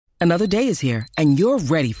Another day is here, and you're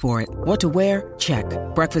ready for it. What to wear? Check.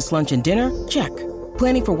 Breakfast, lunch, and dinner? Check.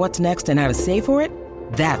 Planning for what's next and how to save for it?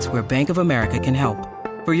 That's where Bank of America can help.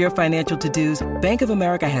 For your financial to-dos, Bank of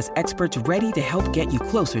America has experts ready to help get you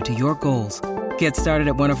closer to your goals. Get started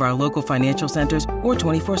at one of our local financial centers or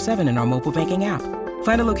 24/7 in our mobile banking app.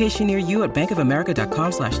 Find a location near you at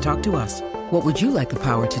bankofamerica.com/talktous. What would you like the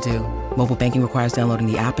power to do? Mobile banking requires downloading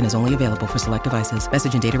the app and is only available for select devices.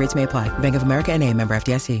 Message and data rates may apply. Bank of America NA, member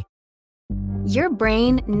FDIC. Your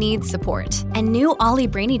brain needs support, and new Ollie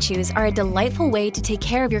Brainy Chews are a delightful way to take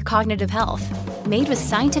care of your cognitive health. Made with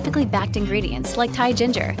scientifically backed ingredients like Thai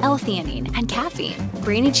ginger, L-theanine, and caffeine,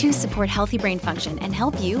 Brainy Chews support healthy brain function and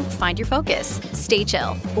help you find your focus, stay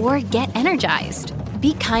chill, or get energized.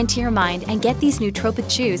 Be kind to your mind and get these nootropic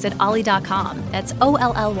chews at ollie.com. That's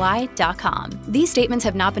OLLY.com. These statements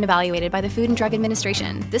have not been evaluated by the Food and Drug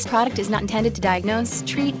Administration. This product is not intended to diagnose,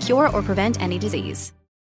 treat, cure, or prevent any disease.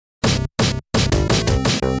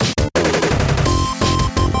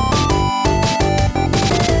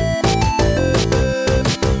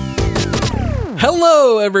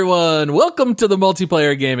 Hello, everyone. Welcome to the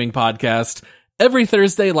Multiplayer Gaming Podcast. Every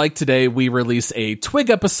Thursday, like today, we release a Twig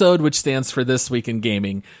episode, which stands for This Week in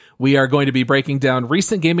Gaming. We are going to be breaking down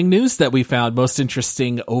recent gaming news that we found most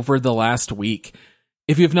interesting over the last week.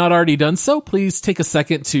 If you've not already done so, please take a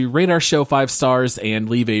second to rate our show 5 stars and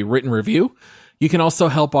leave a written review. You can also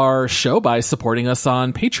help our show by supporting us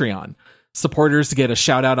on Patreon. Supporters get a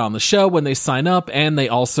shout out on the show when they sign up, and they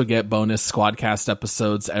also get bonus Squadcast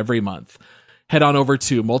episodes every month. Head on over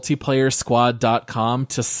to multiplayersquad.com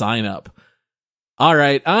to sign up. All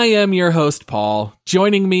right, I am your host, Paul.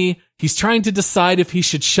 Joining me, he's trying to decide if he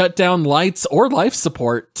should shut down lights or life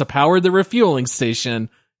support to power the refueling station.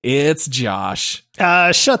 It's Josh.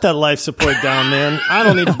 Shut that life support down, man. I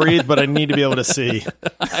don't need to breathe, but I need to be able to see.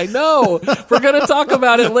 I know. We're going to talk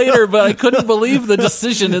about it later, but I couldn't believe the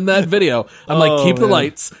decision in that video. I'm keep the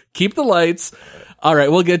lights. Keep the lights. All right,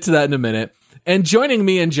 we'll get to that in a minute. And joining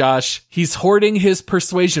me and Josh, he's hoarding his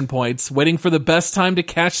persuasion points, waiting for the best time to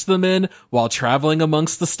catch them in while traveling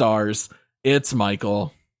amongst the stars. It's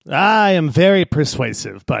Michael. I am very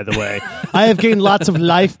persuasive, by the way. I have gained lots of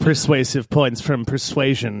life persuasive points from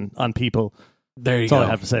persuasion on people. There you That's go. all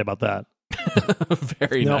I have to say about that.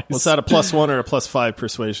 Very nice. Was that a +1 or a +5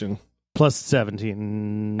 persuasion? Plus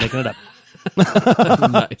 17, making it up.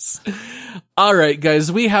 Nice. All right,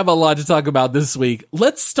 guys, we have a lot to talk about this week.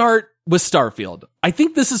 Let's start with Starfield. I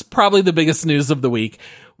think this is probably the biggest news of the week.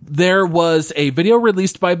 There was a video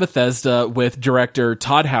released by Bethesda with director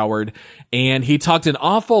Todd Howard, and he talked an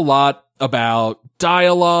awful lot about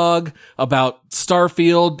dialogue, about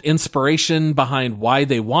Starfield, inspiration behind why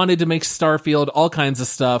they wanted to make Starfield, all kinds of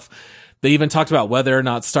stuff. They even talked about whether or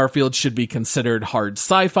not Starfield should be considered hard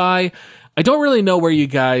sci-fi. I don't really know where you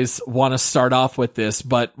guys want to start off with this,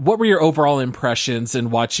 but what were your overall impressions in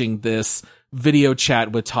watching this video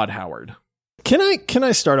chat with Todd Howard? Can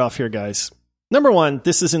I start off here, guys? Number one,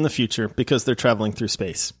 this is in the future because they're traveling through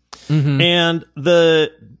space. Mm-hmm. And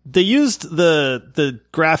they used the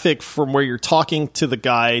graphic from where you're talking to the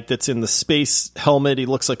guy that's in the space helmet. He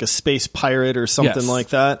looks like a space pirate or something like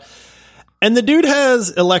that. And the dude has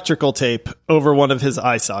electrical tape over one of his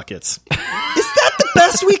eye sockets. Is that the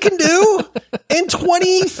best we can do in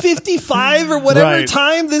 2055 or whatever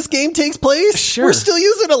time this game takes place? Sure. We're still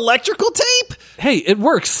using electrical tape? Hey, it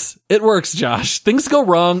works. It works, Josh. Things go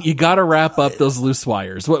wrong. You got to wrap up those loose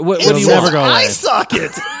wires. What do you never go eye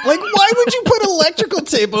socket. Like, why would you put electrical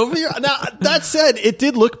tape over your... Now, that said, it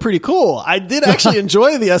did look pretty cool. I did actually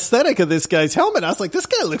enjoy the aesthetic of this guy's helmet. I was like, this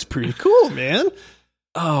guy looks pretty cool, man.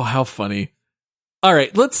 Oh, how funny. All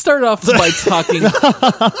right, let's start off by talking.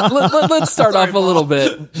 Let's start off a little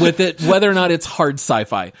bit with it, whether or not it's hard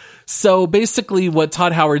sci-fi. So basically what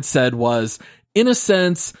Todd Howard said was, in a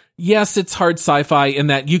sense, yes, it's hard sci-fi in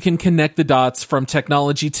that you can connect the dots from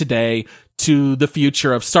technology today to the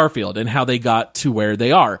future of Starfield and how they got to where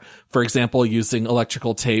they are. For example, using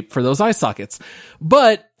electrical tape for those eye sockets.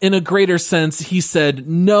 But in a greater sense, he said,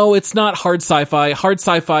 no, it's not hard sci-fi. Hard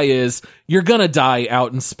sci-fi is you're going to die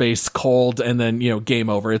out in space cold and then, game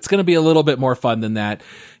over. It's going to be a little bit more fun than that.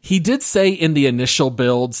 He did say in the initial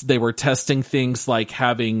builds, they were testing things like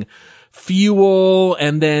having fuel,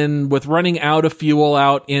 and then with running out of fuel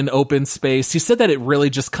out in open space, he said that it really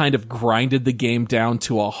just kind of grinded the game down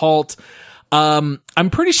to a halt. I'm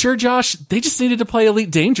pretty sure, Josh, they just needed to play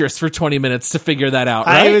Elite Dangerous for 20 minutes to figure that out,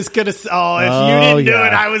 right? I was going to... if you didn't do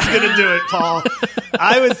it, I was going to do it, Paul.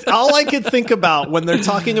 All I could think about when they're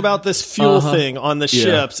talking about this fuel thing on the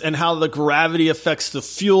ships and how the gravity affects the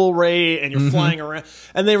fuel rate and you're flying around.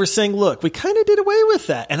 And they were saying, look, we kind of did away with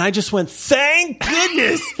that. And I just went, thank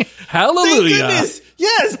goodness. Hallelujah. Thank goodness.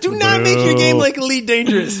 Yes, do not make your game like Elite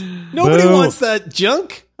Dangerous. Nobody wants that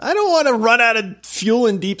junk. I don't want to run out of fuel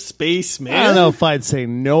in deep space, man. I don't know if I'd say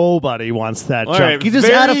nobody wants that All junk. right, You just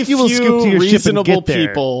add a fuel scoop to your ship and get there.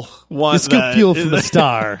 People want You scoop that. fuel from the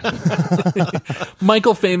star.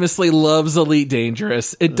 Michael famously loves Elite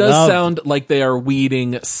Dangerous. It does sound like they are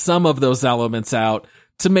weeding some of those elements out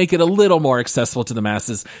to make it a little more accessible to the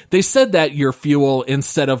masses. They said that your fuel,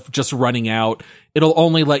 instead of just running out, it'll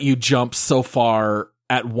only let you jump so far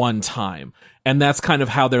at one time. And that's kind of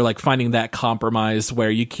how they're like finding that compromise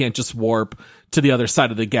where you can't just warp to the other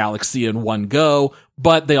side of the galaxy in one go,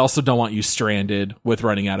 but they also don't want you stranded with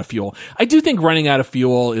running out of fuel. I do think running out of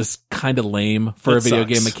fuel is kind of lame for a video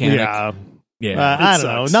game mechanic. Yeah. I don't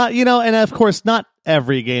know. Not, and of course, not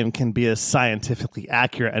every game can be as scientifically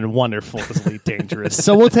accurate and wonderful as Elite Dangerous.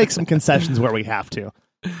 So we'll take some concessions where we have to.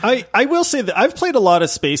 I will say that I've played a lot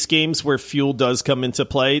of space games where fuel does come into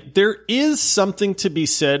play. There is something to be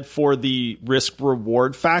said for the risk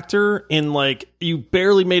reward factor in like you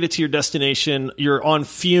barely made it to your destination. You're on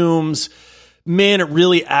fumes. Man, it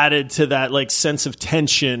really added to that like sense of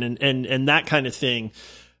tension and that kind of thing.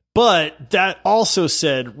 But that also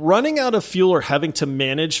said, running out of fuel or having to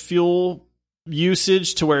manage fuel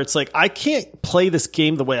usage to where it's like, I can't play this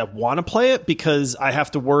game the way I want to play it because I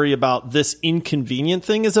have to worry about this inconvenient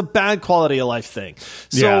thing is a bad quality of life thing.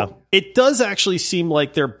 So it does actually seem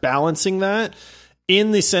like they're balancing that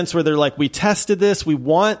in the sense where they're like, we tested this. We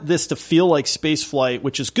want this to feel like space flight,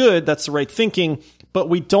 which is good. That's the right thinking. But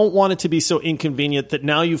we don't want it to be so inconvenient that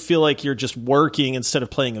now you feel like you're just working instead of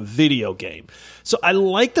playing a video game. So I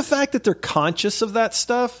like the fact that they're conscious of that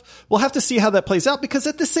stuff. We'll have to see how that plays out because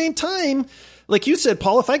at the same time, like you said,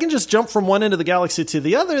 Paul, if I can just jump from one end of the galaxy to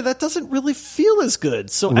the other, that doesn't really feel as good.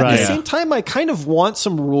 So at the same time, I kind of want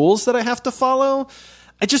some rules that I have to follow.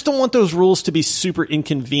 I just don't want those rules to be super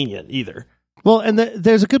inconvenient either. Well, and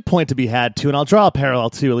there's a good point to be had, too, and I'll draw a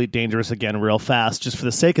parallel to Elite Dangerous again real fast, just for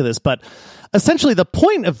the sake of this, but essentially the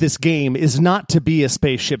point of this game is not to be a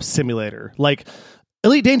spaceship simulator. Like,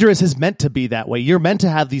 Elite Dangerous is meant to be that way. You're meant to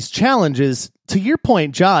have these challenges. To your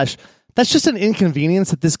point, Josh, that's just an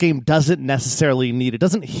inconvenience that this game doesn't necessarily need. It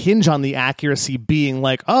doesn't hinge on the accuracy being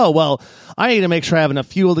like, oh, well, I need to make sure I have enough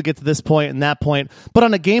fuel to get to this point and that point. But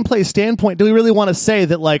on a gameplay standpoint, do we really want to say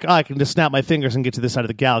that, like, oh, I can just snap my fingers and get to this side of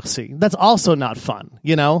the galaxy? That's also not fun,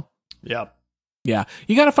 Yeah. Yeah,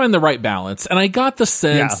 you got to find the right balance. And I got the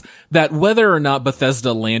sense that whether or not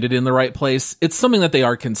Bethesda landed in the right place, it's something that they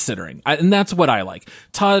are considering. And that's what I like.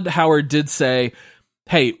 Todd Howard did say,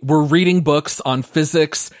 hey, we're reading books on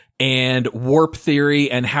physics and warp theory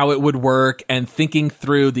and how it would work and thinking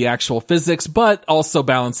through the actual physics, but also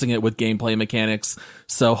balancing it with gameplay mechanics.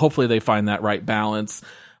 So hopefully they find that right balance.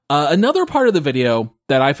 Another part of the video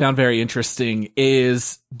that I found very interesting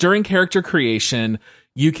is during character creation,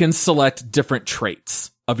 you can select different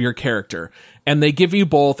traits of your character, and they give you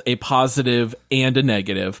both a positive and a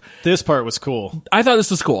negative. This part was cool. I thought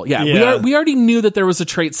this was cool. Yeah. We already knew that there was a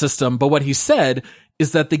trait system, but what he said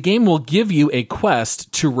is that the game will give you a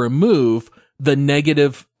quest to remove the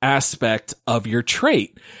negative aspect of your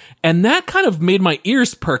trait. And that kind of made my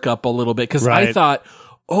ears perk up a little bit because I thought,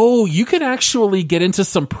 oh, you could actually get into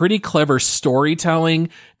some pretty clever storytelling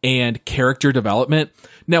and character development.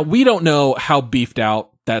 Now, we don't know how beefed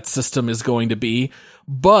out that system is going to be,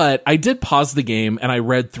 but I did pause the game and I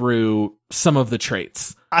read through some of the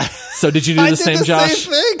traits. So did you do the same, Josh?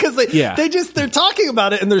 Same thing because they're talking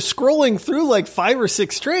about it and they're scrolling through like 5 or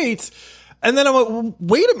 6 traits. And then I went,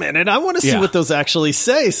 wait a minute, I want to see what those actually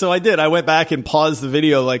say. So I did. I went back and paused the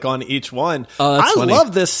video like on each one. I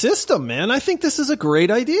love this system, man. I think this is a great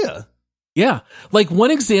idea. Yeah. Like one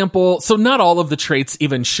example, so not all of the traits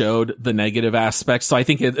even showed the negative aspects. So I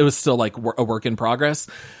think it was still like a work in progress.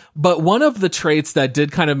 But one of the traits that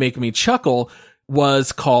did kind of make me chuckle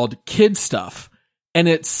was called Kid Stuff. And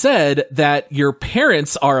it said that your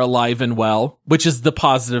parents are alive and well, which is the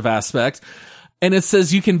positive aspect. And it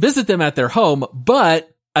says you can visit them at their home, but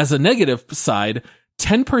as a negative side,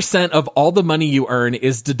 10% of all the money you earn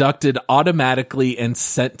is deducted automatically and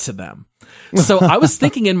sent to them. So I was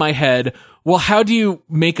thinking in my head, well, how do you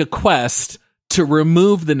make a quest to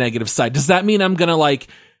remove the negative side? Does that mean I'm going to like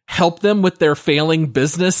help them with their failing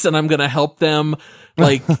business and I'm going to help them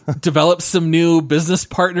like develop some new business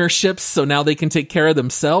partnerships so now they can take care of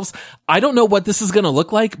themselves? I don't know what this is going to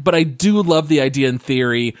look like, but I do love the idea in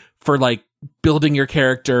theory for like building your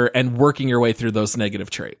character and working your way through those negative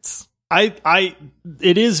traits.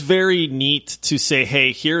 It is very neat to say,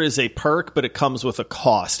 hey, here is a perk, but it comes with a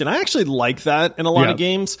cost. And I actually like that in a lot of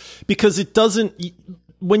games because it doesn't,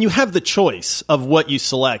 when you have the choice of what you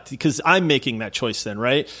select, because I'm making that choice then,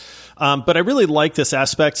 right? But I really like this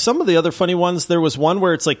aspect. Some of the other funny ones, there was one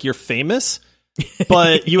where it's like you're famous,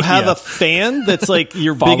 but you have a fan that's like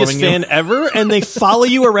your biggest fan ever, and they follow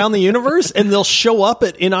you around the universe, and they'll show up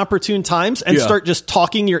at inopportune times and start just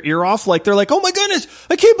talking your ear off. Like they're like, oh my goodness,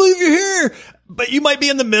 I can't believe you're here. But you might be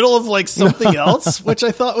in the middle of like something else, which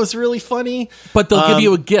I thought was really funny. But they'll give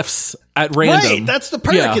you gifts at random. Right, that's the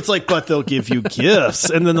perk. Yeah. It's like, but they'll give you gifts.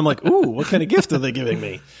 And then I'm like, ooh, what kind of gift are they giving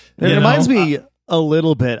me? It reminds me a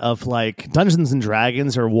little bit of like Dungeons and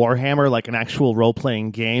Dragons or Warhammer, like an actual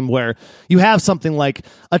role-playing game where you have something like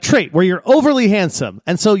a trait where you're overly handsome.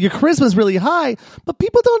 And so your charisma is really high, but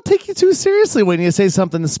people don't take you too seriously when you say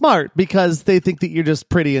something smart because they think that you're just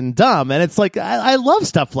pretty and dumb. And it's like, I love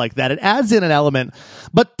stuff like that. It adds in an element,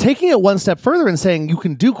 but taking it one step further and saying you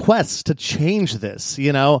can do quests to change this,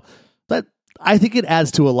 that I think it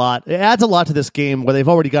adds to a lot. It adds a lot to this game where they've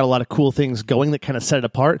already got a lot of cool things going that kind of set it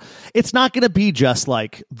apart. It's not going to be just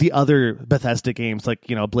like the other Bethesda games like,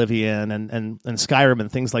 Oblivion and Skyrim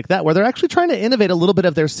and things like that, where they're actually trying to innovate a little bit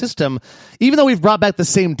of their system. Even though we've brought back the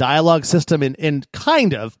same dialogue system and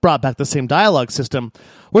kind of brought back the same dialogue system,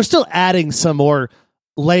 we're still adding some more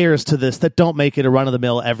layers to this that don't make it a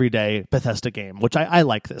run-of-the-mill everyday Bethesda game, which I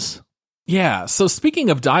like this. Yeah, so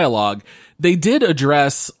speaking of dialogue, they did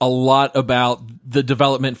address a lot about the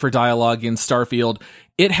development for dialogue in Starfield.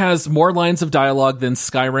 It has more lines of dialogue than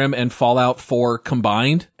Skyrim and Fallout 4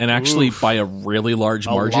 combined, and actually by a really large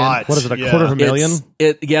margin. Lot. What is it, a quarter of a million?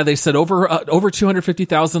 They said over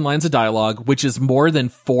 250,000 lines of dialogue, which is more than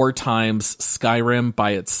 4 times Skyrim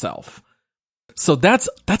by itself. So that's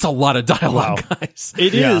a lot of dialogue, guys.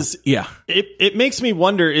 It is. Yeah. It makes me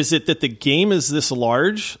wonder, is it that the game is this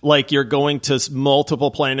large? Like you're going to multiple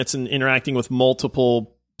planets and interacting with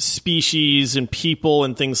multiple species and people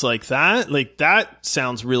and things like that? Like that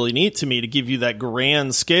sounds really neat to me to give you that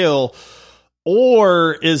grand scale.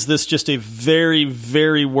 Or is this just a very,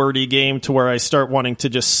 very wordy game to where I start wanting to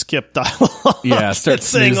just skip dialogue? Yeah, start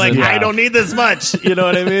saying like, I don't need this much. You know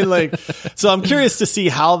what I mean? Like, so I'm curious to see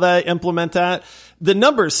how they implement that. The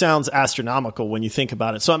number sounds astronomical when you think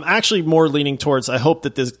about it. So I'm actually more leaning towards, I hope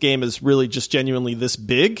that this game is really just genuinely this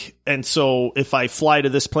big. And so if I fly to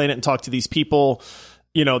this planet and talk to these people,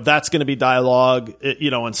 that's going to be dialogue,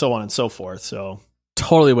 and so on and so forth. So.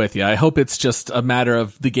 Totally with you. I hope it's just a matter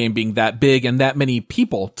of the game being that big and that many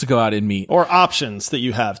people to go out and meet. Or options that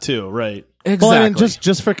you have too, right? Exactly. Well, I mean,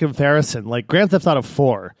 just for comparison, like Grand Theft Auto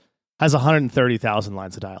 4 has 130,000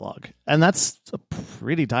 lines of dialogue. And that's a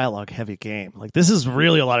pretty dialogue-heavy game. Like, this is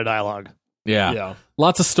really a lot of dialogue. Yeah.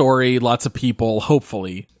 Lots of story, lots of people,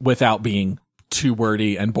 hopefully, without being too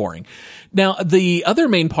wordy and boring. Now, the other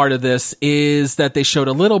main part of this is that they showed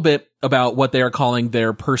a little bit about what they are calling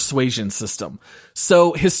their persuasion system.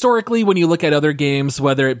 So historically, when you look at other games,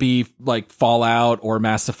 whether it be like Fallout or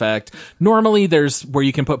Mass Effect, normally there's where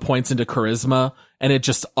you can put points into charisma and it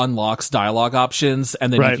just unlocks dialogue options,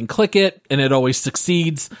 and then you can click it and it always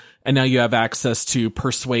succeeds. And now you have access to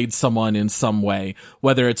persuade someone in some way,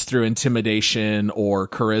 whether it's through intimidation or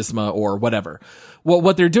charisma or whatever. Well,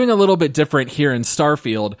 what they're doing a little bit different here in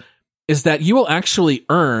Starfield is that you will actually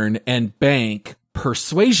earn and bank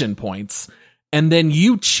persuasion points, and then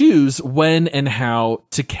you choose when and how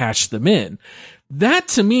to cash them in. That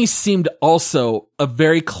to me seemed also a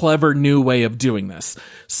very clever new way of doing this.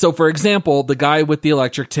 So for example, the guy with the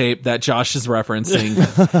electric tape that Josh is referencing,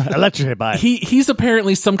 electric tape by. He's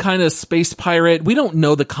apparently some kind of space pirate. We don't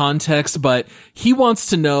know the context, but he wants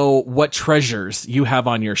to know what treasures you have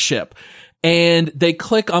on your ship. And they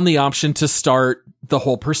click on the option to start the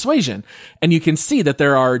whole persuasion. And you can see that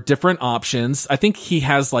there are different options. I think he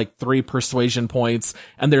has like 3 persuasion points,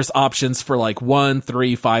 and there's options for like 1,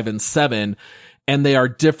 3, 5, and 7. And they are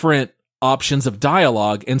different options of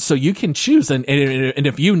dialogue. And so you can choose. And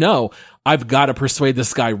if I've got to persuade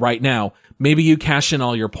this guy right now, maybe you cash in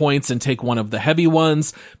all your points and take one of the heavy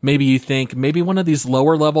ones. Maybe you think maybe one of these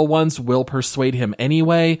lower level ones will persuade him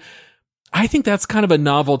anyway. I think that's kind of a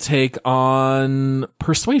novel take on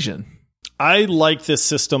persuasion. I like this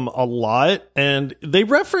system a lot, and they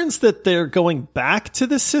reference that they're going back to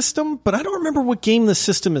this system, but I don't remember what game the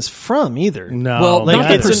system is from either. No. Well, not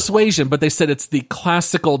the persuasion, but they said it's the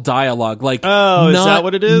classical dialogue. Like, is that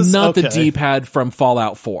what it is? Not the D-pad from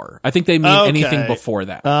Fallout 4. I think they mean anything before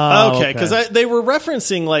that. Okay, because they were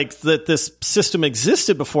referencing like that this system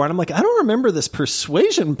existed before, and I'm like, I don't remember this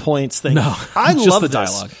persuasion points thing. No, I just love the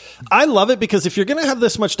this. dialogue. I love it because if you're going to have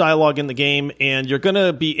this much dialogue in the game and you're going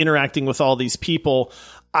to be interacting with all these people,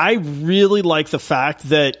 I really like the fact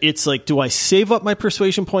that it's like, do I save up my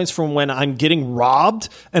persuasion points from when I'm getting robbed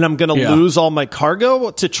and I'm going to lose all my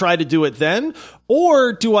cargo to try to do it then?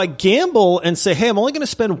 Or do I gamble and say, hey, I'm only going to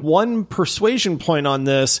spend 1 persuasion point on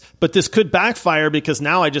this, but this could backfire because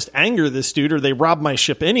now I just anger this dude or they robbed my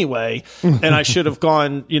ship anyway and I should have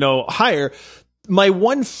gone, higher. My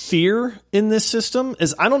one fear in this system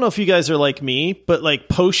is, I don't know if you guys are like me, but like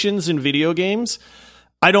potions in video games,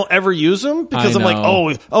 I don't ever use them because I'm like,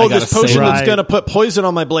 oh, this potion that's going to put poison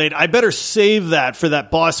on my blade. I better save that for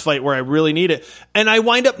that boss fight where I really need it. And I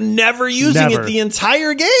wind up never using it the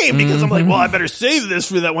entire game because I'm like, well, I better save this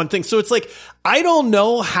for that one thing. So it's like, I don't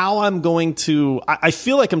know how I'm going to, I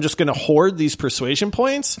feel like I'm just going to hoard these persuasion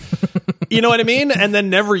points. You know what I mean? And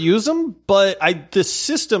then never use them. But the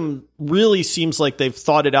system really seems like they've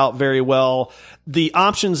thought it out very well. The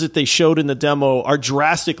options that they showed in the demo are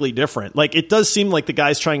drastically different. Like, it does seem like the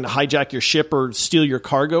guy's trying to hijack your ship or steal your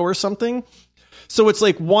cargo or something. So it's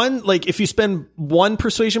like if you spend 1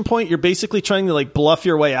 persuasion point, you're basically trying to like bluff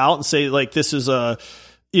your way out and say like, this is a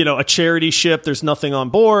charity ship. There's nothing on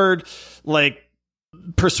board. Like,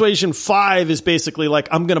 persuasion 5 is basically like,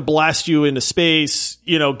 I'm going to blast you into space,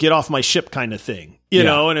 get off my ship kind of thing, you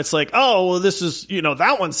know? And it's like, oh, well, this is,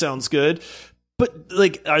 that one sounds good. But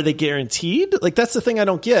like, are they guaranteed? Like, that's the thing I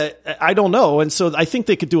don't get. I don't know. And so I think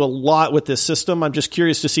they could do a lot with this system. I'm just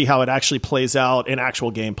curious to see how it actually plays out in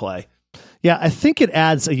actual gameplay. Yeah, I think it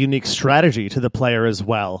adds a unique strategy to the player as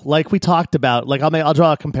well. Like we talked about, like I'll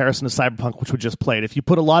draw a comparison to Cyberpunk, which we just played. If you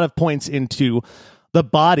put a lot of points into the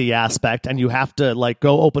body aspect and you have to like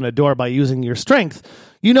go open a door by using your strength,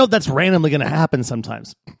 that's randomly going to happen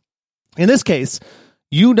sometimes. In this case,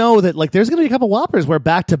 that like there's going to be a couple whoppers where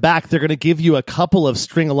back to back they're going to give you a couple of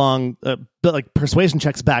string along like persuasion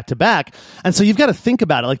checks back to back, and so you've got to think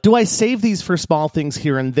about it. Like, do I save these for small things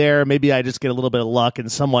here and there? Maybe I just get a little bit of luck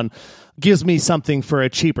and someone gives me something for a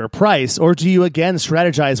cheaper price, or do you again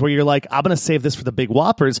strategize where you're like, I'm going to save this for the big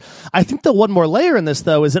whoppers? I think the one more layer in this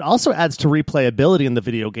though is it also adds to replayability in the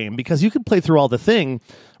video game, because you could play through all the thing,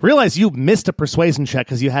 realize you missed a persuasion check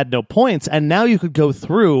because you had no points, and now you could go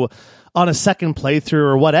through on a second playthrough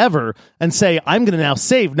or whatever and say, I'm going to now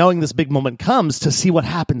save knowing this big moment comes to see what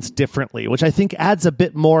happens differently, which I think adds a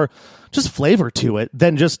bit more just flavor to it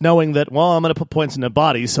than just knowing that, well, I'm going to put points in the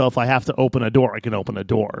body, so if I have to open a door, I can open a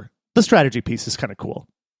door. The strategy piece is kind of cool.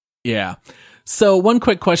 Yeah. So one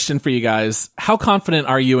quick question for you guys. How confident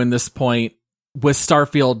are you in this point with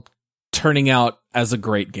Starfield turning out as a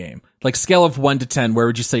great game? Like, scale of 1 to 10, where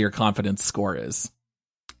would you say your confidence score is?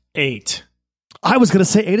 8. I was going to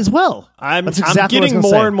say 8 as well. I'm getting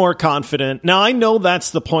more and more confident. Now, I know that's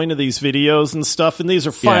the point of these videos and stuff, and these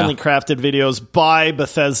are finely crafted videos by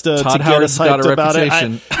Bethesda Todd to Howard's get us hyped about it.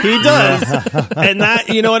 He does. And that,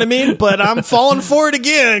 you know what I mean? But I'm falling for it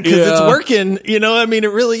again because it's working. You know what I mean?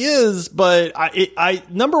 It really is. But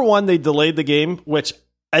number one, they delayed the game, which,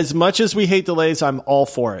 as much as we hate delays, I'm all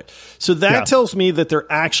for it. So that tells me that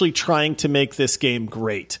they're actually trying to make this game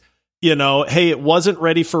great. Hey, it wasn't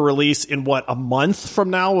ready for release in a month from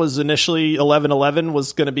now was initially 11/11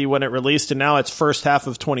 was going to be when it released, and now it's first half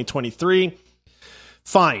of 2023.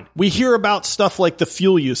 Fine. We hear about stuff like the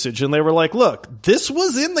fuel usage, and they were like, look, this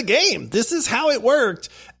was in the game. This is how it worked.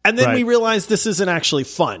 And then we realized this isn't actually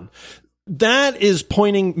fun. That is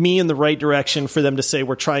pointing me in the right direction for them to say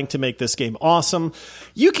we're trying to make this game awesome.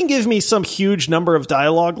 You can give me some huge number of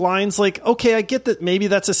dialogue lines. Like, okay, I get that maybe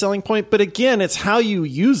that's a selling point, but again, it's how you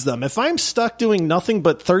use them. If I'm stuck doing nothing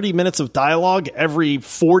but 30 minutes of dialogue every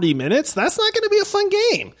 40 minutes, that's not going to be a fun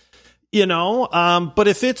game. But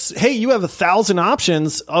if it's, hey, you have 1,000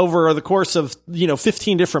 options over the course of,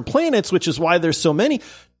 15 different planets, which is why there's so many,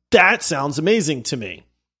 that sounds amazing to me.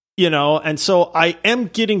 And so I am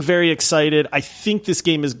getting very excited. I think this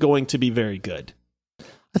game is going to be very good.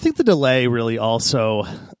 I think the delay really also,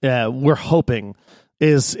 we're hoping,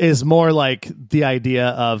 is more like the idea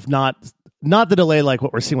of not the delay like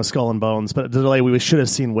what we're seeing with Skull and Bones, but the delay we should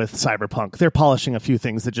have seen with Cyberpunk. They're polishing a few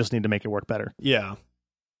things that just need to make it work better. Yeah.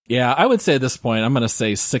 Yeah, I would say at this point, I'm going to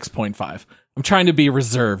say 6.5. I'm trying to be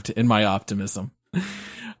reserved in my optimism.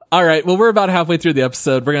 All right, well, we're about halfway through the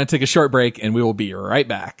episode. We're going to take a short break, and we will be right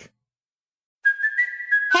back.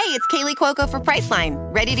 Hey, it's Kaylee Cuoco for Priceline.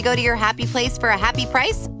 Ready to go to your happy place for a happy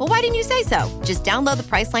price? Well, why didn't you say so? Just download the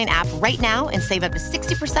Priceline app right now and save up to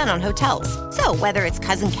 60% on hotels. So whether it's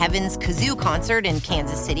Cousin Kevin's Kazoo Concert in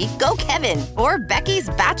Kansas City, go Kevin, or Becky's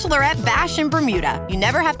Bachelorette Bash in Bermuda, you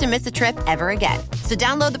never have to miss a trip ever again. So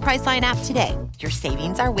download the Priceline app today. Your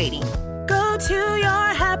savings are waiting. Go to your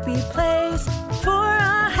happy place for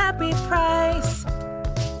a happy price.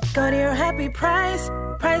 Go to your happy price,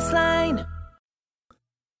 Priceline.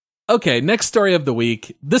 Okay, next story of the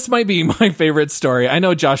week. This might be my favorite story. I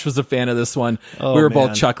know Josh was a fan of this one. We were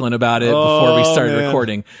both chuckling about it before we started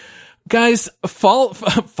recording. Guys,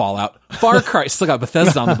 Fallout, Far Cry, still got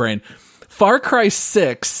Bethesda on the brain. Far Cry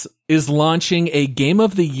 6 is launching a Game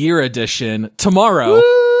of the Year edition tomorrow. Woo!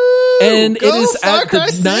 And it is at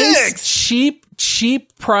the nice,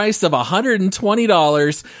 cheap price of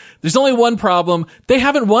 $120. There's only one problem. They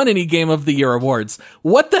haven't won any Game of the Year awards.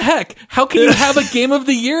 What the heck? How can you have a Game of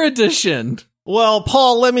the Year edition? Well,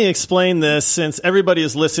 Paul, let me explain this since everybody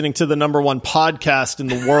is listening to the number one podcast in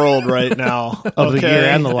the world right now. Of the year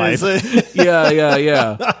and the life.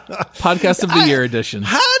 Yeah. Podcast of the Year edition.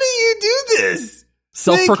 How do you do this?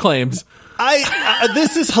 Self-proclaimed.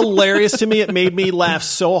 This is hilarious to me. It made me laugh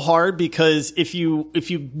so hard because if you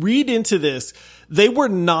read into this, they were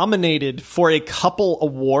nominated for a couple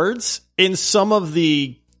awards in some of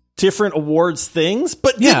the different awards things,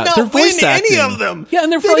 but did not win any of them. Yeah,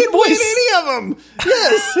 and they didn't win any of them.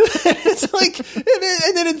 Yes. It's like,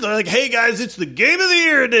 and then it's like, hey guys, it's the Game of the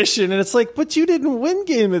Year edition. And it's like, but you didn't win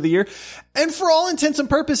Game of the Year. And for all intents and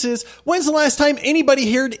purposes, when's the last time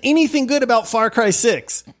anybody heard anything good about Far Cry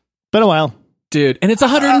 6? Been a while. Dude, and it's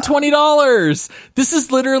 $120. This is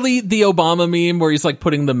literally the Obama meme where he's like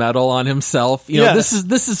putting the medal on himself. You know,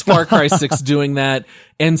 this is Far Cry 6 doing that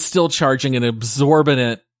and still charging an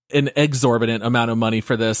exorbitant amount of money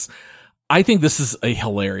for this. I think this is a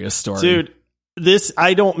hilarious story. Dude,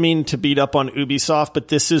 I don't mean to beat up on Ubisoft, but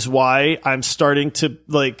this is why I'm starting to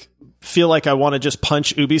feel like I want to just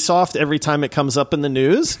punch Ubisoft every time it comes up in the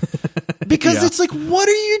news. Because it's like, what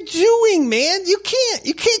are you doing, man? You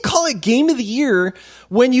can't call it Game of the Year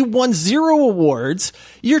when you won 0 awards.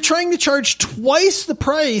 You're trying to charge twice the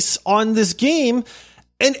price on this game.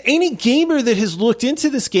 And any gamer that has looked into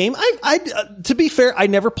this game, to be fair, I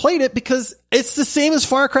never played it because it's the same as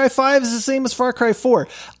Far Cry 5, it's the same as Far Cry 4.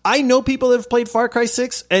 I know people that have played Far Cry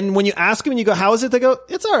 6, and when you ask them and you go, how is it? They go,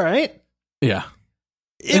 it's all right. Yeah.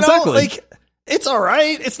 Exactly. It's all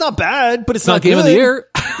right. It's not bad, but it's not Game good. of the Year.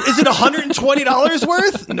 Is it $120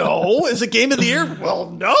 worth? No. Is it Game of the Year?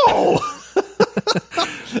 Well, no.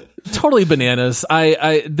 Totally bananas.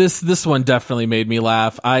 This one definitely made me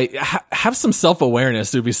laugh. Have some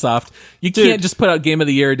self-awareness, Ubisoft. You can't just put out Game of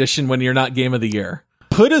the Year edition when you're not Game of the Year.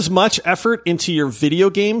 Put as much effort into your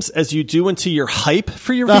video games as you do into your hype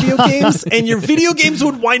for your video games, and your video games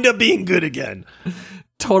would wind up being good again.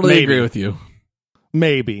 Totally agree with you.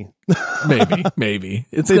 Maybe. It's maybe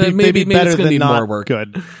it's gonna need more work.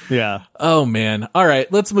 Good. Yeah. Oh man. All right,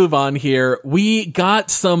 let's move on here. We got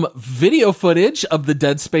some video footage of the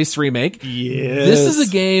Dead Space remake. Yes. This is a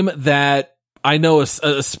game that I know,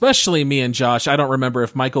 especially me and Josh. I don't remember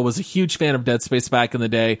if Michael was a huge fan of Dead Space back in the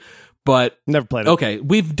day, but never played it. Okay,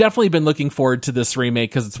 we've definitely been looking forward to this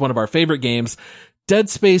remake because it's one of our favorite games. Dead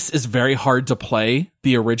Space is very hard to play,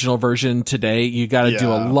 the original version today. You got to do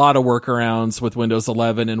a lot of workarounds with Windows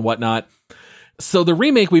 11 and whatnot. So the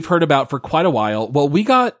remake we've heard about for quite a while. Well, we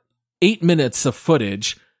got 8 minutes of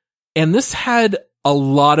footage, and this had a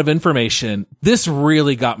lot of information. This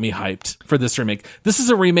really got me hyped for this remake. This is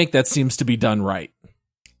a remake that seems to be done right.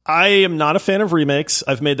 I am not a fan of remakes.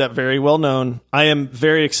 I've made that very well known. I am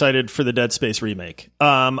very excited for the Dead Space remake.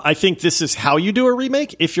 I think this is how you do a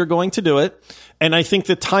remake if you're going to do it. And I think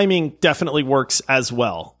the timing definitely works as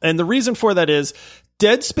well. And the reason for that is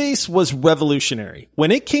Dead Space was revolutionary. When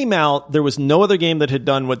it came out, there was no other game that had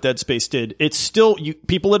done what Dead Space did. It's still,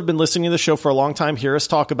 people that have been listening to the show for a long time hear us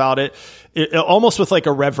talk about it almost with like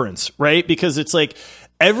a reverence, right? Because it's like,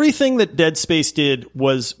 everything that Dead Space did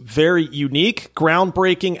was very unique,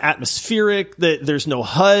 groundbreaking, atmospheric. There's no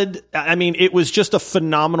HUD. I mean, it was just a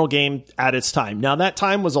phenomenal game at its time. Now, that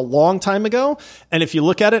time was a long time ago. And if you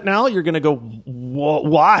look at it now, you're going to go,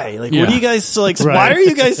 why? Like, what do you guys, right. Why are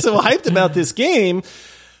you guys so hyped about this game?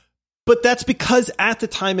 But that's because at the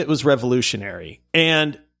time it was revolutionary.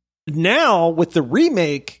 And now with the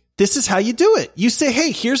remake, this is how you do it. You say,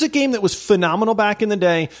 hey, here's a game that was phenomenal back in the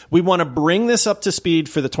day. We want to bring this up to speed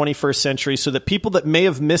for the 21st century so that people that may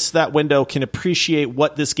have missed that window can appreciate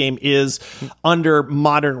what this game is under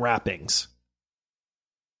modern wrappings.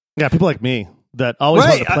 Yeah, people like me that always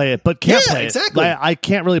want to play it, but can't play exactly. it. I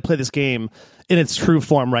can't really play this game in its true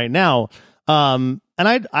form right now. And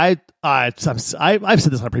I've said this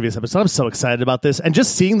on a previous episode. I'm so excited about this, and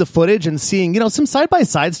just seeing the footage and seeing, some side by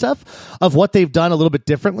side stuff of what they've done a little bit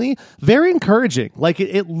differently. Very encouraging. Like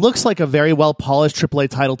it looks like a very well polished AAA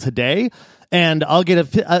title today. And I'll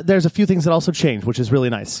get there's a few things that also change, which is really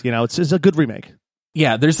nice. It's just a good remake.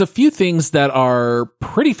 Yeah, there's a few things that are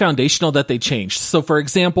pretty foundational that they changed. So for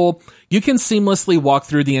example, you can seamlessly walk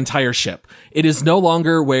through the entire ship. It is no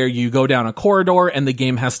longer where you go down a corridor and the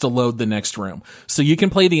game has to load the next room. So you can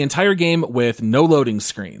play the entire game with no loading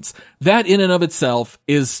screens. That in and of itself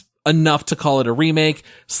is enough to call it a remake,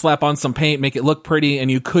 slap on some paint, make it look pretty, and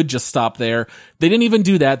you could just stop there. They didn't even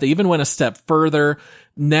do that. They even went a step further.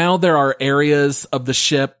 Now there are areas of the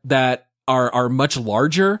ship that are much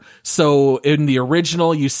larger. So in the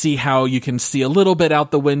original, you see how you can see a little bit out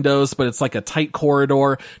the windows, but it's like a tight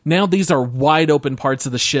corridor. Now these are wide open parts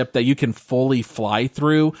of the ship that you can fully fly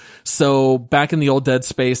through. So back in the old Dead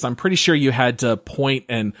Space, I'm pretty sure you had to point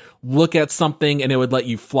and look at something and it would let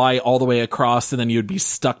you fly all the way across, and then you'd be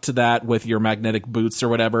stuck to that with your magnetic boots or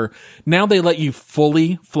whatever. Now they let you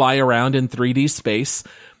fully fly around in 3D space.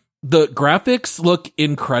 The graphics look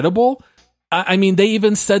incredible. I mean, they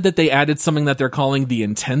even said that they added something that they're calling the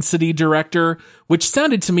intensity director, which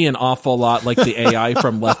sounded to me an awful lot like the AI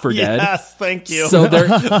from Left 4 Dead. Yes, thank you. So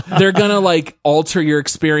they're gonna like alter your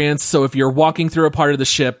experience. So if you're walking through a part of the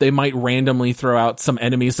ship, they might randomly throw out some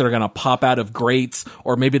enemies that are gonna pop out of grates,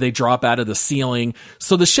 or maybe they drop out of the ceiling.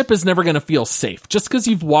 So the ship is never gonna feel safe. Just because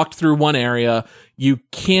you've walked through one area, you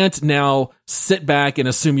can't now sit back and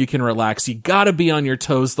assume you can relax. You gotta be on your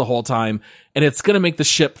toes the whole time, and it's gonna make the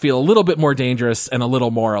ship feel a little bit more dangerous and a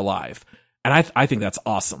little more alive. And I think that's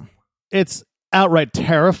awesome. It's outright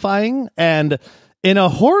terrifying, and in a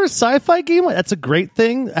horror sci-fi game, that's a great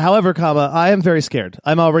thing. However, I am very scared.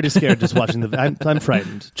 I'm already scared just watching I'm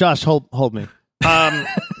frightened. Josh, hold me.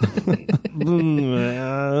 Maybe?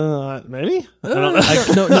 No,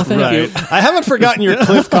 thank you. I haven't forgotten your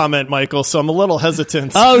cliff comment, Michael, so I'm a little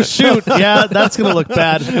hesitant. Oh, shoot. Yeah, that's going to look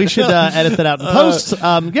bad. We should edit that out in post.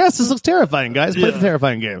 Yes, this looks terrifying, guys. Play the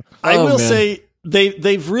terrifying game. I will say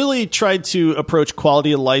they've really tried to approach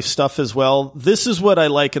quality of life stuff as well. This is what I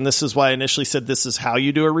like, and this is why I initially said this is how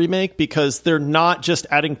you do a remake, because they're not just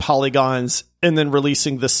adding polygons and then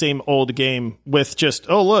releasing the same old game with just,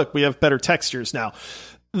 oh, look, we have better textures now.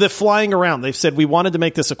 The flying around, they've said we wanted to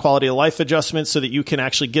make this a quality of life adjustment so that you can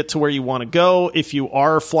actually get to where you want to go. If you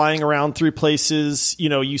are flying around through places,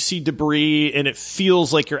 you see debris and it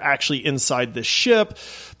feels like you're actually inside the ship.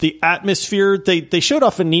 The atmosphere, they showed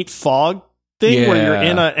off a neat fog thing where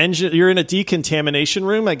you're in a decontamination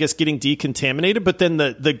room, I guess getting decontaminated, but then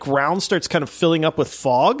the ground starts kind of filling up with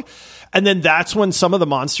fog. And then that's when some of the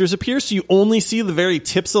monsters appear. So you only see the very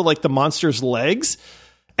tips of like the monster's legs.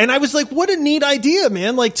 And I was like, what a neat idea,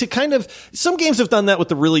 man. Like to kind of, some games have done that with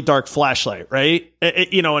the really dark flashlight, right? And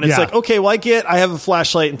it's like, okay, well, I have a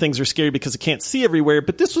flashlight and things are scary because I can't see everywhere.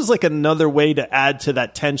 But this was like another way to add to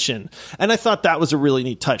that tension. And I thought that was a really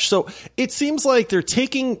neat touch. So it seems like they're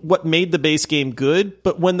taking what made the base game good,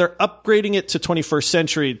 but when they're upgrading it to 21st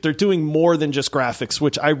century, they're doing more than just graphics,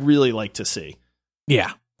 which I really like to see.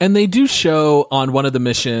 Yeah. And they do show on one of the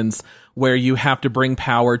missions where you have to bring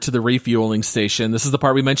power to the refueling station. This is the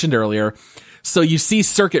part we mentioned earlier. So you see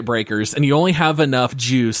circuit breakers and you only have enough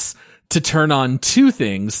juice to turn on two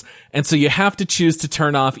things. And so you have to choose to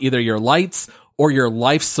turn off either your lights or your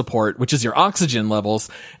life support, which is your oxygen levels.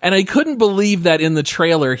 And I couldn't believe that in the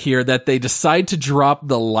trailer here that they decide to drop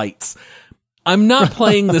the lights. I'm not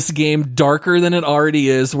playing this game darker than it already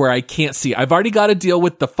is where I can't see. I've already got to deal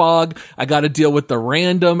with the fog. I got to deal with the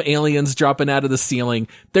random aliens dropping out of the ceiling.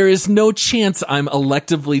 There is no chance I'm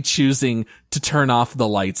electively choosing to turn off the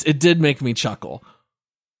lights. It did make me chuckle.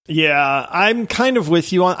 Yeah, I'm kind of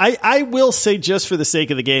with you on. I will say, just for the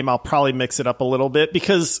sake of the game, I'll probably mix it up a little bit,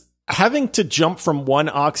 because having to jump from one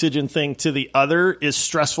oxygen thing to the other is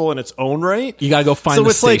stressful in its own right. You gotta go find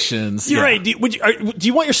the stations. Like, you're right. Do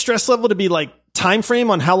you want your stress level to be like time frame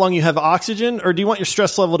on how long you have oxygen, or do you want your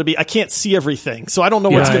stress level to be, I can't see everything, so I don't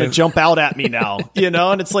know what's going to jump out at me now,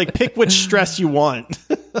 and it's like, pick which stress you want.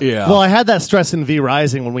 Yeah. Well, I had that stress in V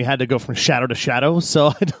Rising when we had to go from shadow to shadow,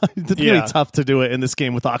 so it's really tough to do it in this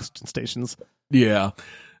game with oxygen stations. Yeah.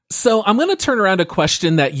 So I'm going to turn around a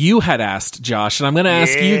question that you had asked, Josh, and I'm going to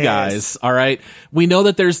ask you guys. All right. We know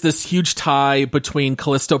that there's this huge tie between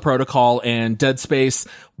Callisto Protocol and Dead Space.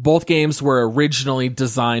 Both games were originally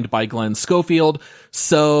designed by Glenn Schofield.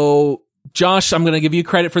 So, Josh, I'm going to give you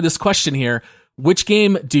credit for this question here. Which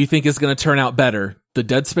game do you think is going to turn out better, the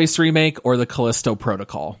Dead Space remake or the Callisto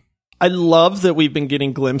Protocol? I love that we've been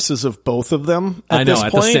getting glimpses of both of them at this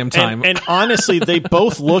point. At the same time. And honestly, they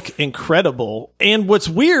both look incredible. And what's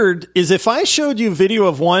weird is if I showed you video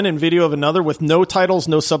of one and video of another with no titles,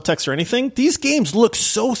 no subtext or anything, these games look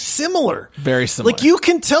so similar. Very similar. Like, you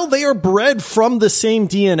can tell they are bred from the same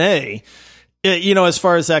DNA, as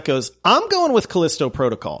far as that goes. I'm going with Callisto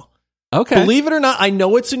Protocol. Okay. Believe it or not, I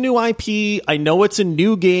know it's a new IP. I know it's a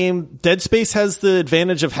new game. Dead Space has the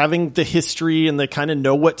advantage of having the history and they kind of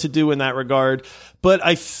know what to do in that regard. But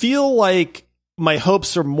I feel like my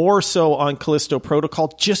hopes are more so on Callisto Protocol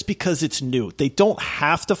just because it's new. They don't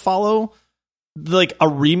have to follow like a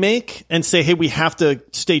remake and say, hey, we have to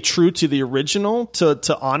stay true to the original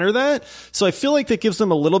to honor that. So I feel like that gives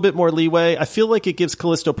them a little bit more leeway. I feel like it gives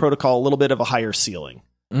Callisto Protocol a little bit of a higher ceiling.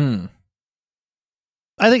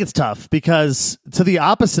 I think it's tough because to the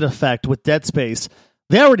opposite effect with Dead Space,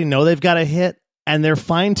 they already know they've got a hit and they're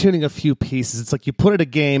fine-tuning a few pieces. It's like you put it a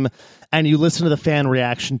game and you listen to the fan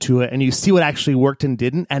reaction to it and you see what actually worked and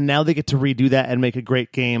didn't, and now they get to redo that and make a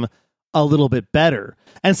great game a little bit better.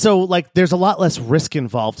 And so like there's a lot less risk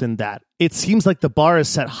involved in that. It seems like the bar is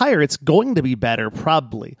set higher. It's going to be better,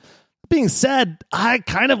 probably. Being said, I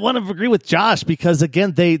kind of want to agree with Josh because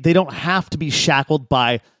again, they don't have to be shackled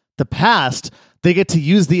by the past. They get to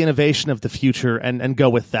use the innovation of the future and go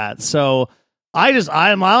with that. So I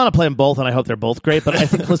want to play them both, and I hope they're both great. But I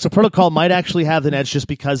think Callisto Protocol might actually have an edge just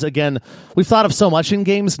because, again, we've thought of so much in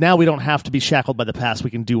games. Now we don't have to be shackled by the past. We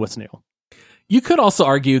can do what's new. You could also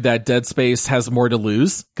argue that Dead Space has more to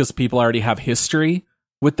lose because people already have history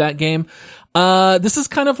with that game. This is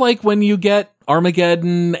kind of like when you get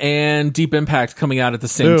Armageddon and Deep Impact coming out at the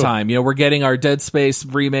same time. You know, we're getting our Dead Space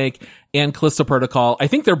remake and Callisto Protocol. I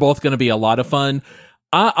think they're both going to be a lot of fun.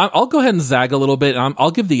 I'll go ahead and zag a little bit.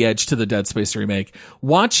 I'll give the edge to the Dead Space remake.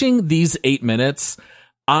 Watching these 8 minutes,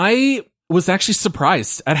 I was actually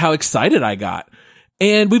surprised at how excited I got.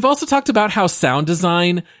 And we've also talked about how sound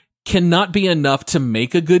design cannot be enough to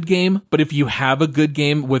make a good game, but if you have a good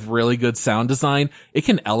game with really good sound design, it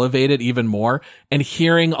can elevate it even more. And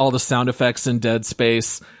hearing all the sound effects in Dead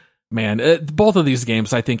Space, man, both of these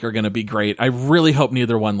games I think are going to be great. I really hope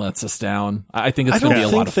neither one lets us down. I think it's going to be a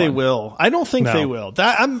lot of fun. I don't think they will.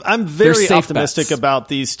 I'm very optimistic about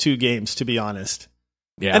these two games, to be honest.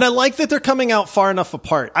 Yeah. And I like that they're coming out far enough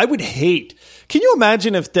apart. I would hate. Can you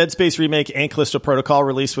imagine if Dead Space Remake and Callisto Protocol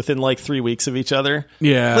released within like 3 weeks of each other?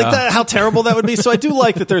 Yeah. Like that, how terrible that would be. So I do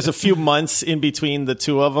like that there's a few months in between the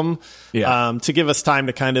two of them to give us time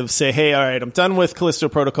to kind of say, hey, all right, I'm done with Callisto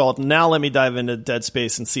Protocol. Now let me dive into Dead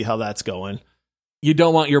Space and see how that's going. You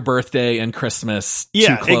don't want your birthday and Christmas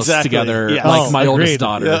too close together, like my oldest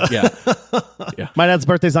daughter. Yeah. My dad's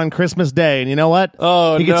birthday's on Christmas Day, and you know what?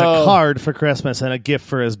 He gets a card for Christmas and a gift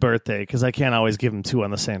for his birthday because I can't always give him two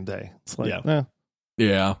on the same day. It's like,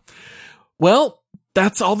 yeah. Well,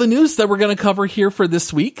 that's all the news that we're going to cover here for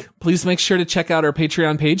this week. Please make sure to check out our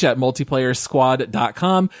Patreon page at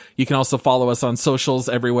multiplayersquad.com. You can also follow us on socials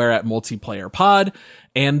everywhere at multiplayerpod.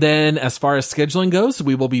 And then as far as scheduling goes,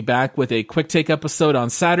 we will be back with a quick take episode on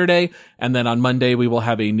Saturday. And then on Monday, we will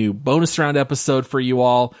have a new bonus round episode for you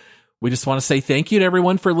all. We just want to say thank you to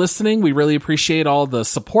everyone for listening. We really appreciate all the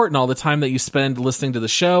support and all the time that you spend listening to the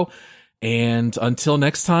show. And until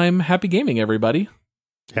next time, happy gaming, everybody.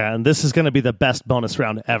 Yeah, and this is going to be the best bonus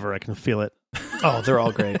round ever. I can feel it. Oh, they're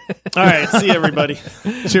all great. All right, see you, everybody.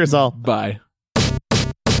 Cheers, all. Bye.